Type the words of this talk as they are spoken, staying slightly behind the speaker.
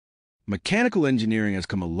Mechanical engineering has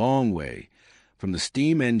come a long way, from the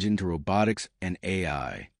steam engine to robotics and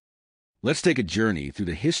AI. Let's take a journey through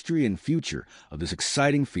the history and future of this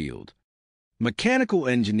exciting field. Mechanical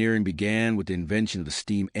engineering began with the invention of the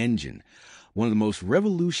steam engine, one of the most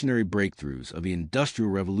revolutionary breakthroughs of the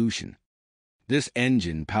Industrial Revolution. This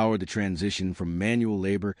engine powered the transition from manual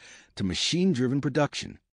labor to machine-driven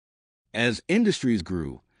production. As industries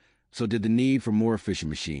grew, so did the need for more efficient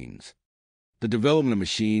machines. The development of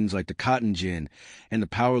machines like the cotton gin and the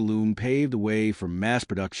power loom paved the way for mass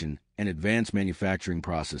production and advanced manufacturing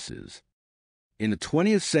processes. In the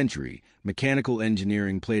 20th century, mechanical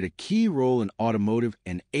engineering played a key role in automotive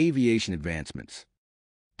and aviation advancements.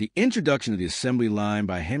 The introduction of the assembly line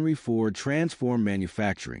by Henry Ford transformed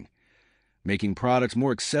manufacturing, making products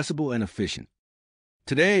more accessible and efficient.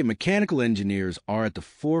 Today, mechanical engineers are at the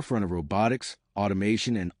forefront of robotics,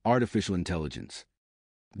 automation, and artificial intelligence.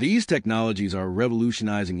 These technologies are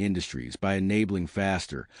revolutionizing industries by enabling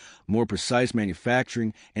faster, more precise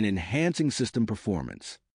manufacturing and enhancing system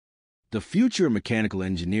performance. The future of mechanical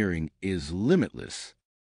engineering is limitless.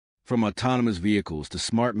 From autonomous vehicles to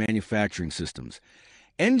smart manufacturing systems,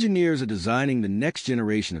 engineers are designing the next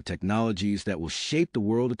generation of technologies that will shape the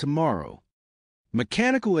world of tomorrow.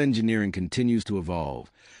 Mechanical engineering continues to evolve,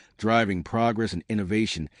 driving progress and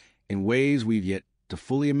innovation in ways we've yet to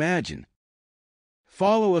fully imagine.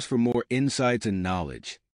 Follow us for more insights and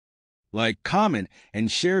knowledge. Like, comment, and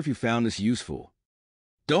share if you found this useful.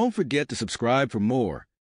 Don't forget to subscribe for more.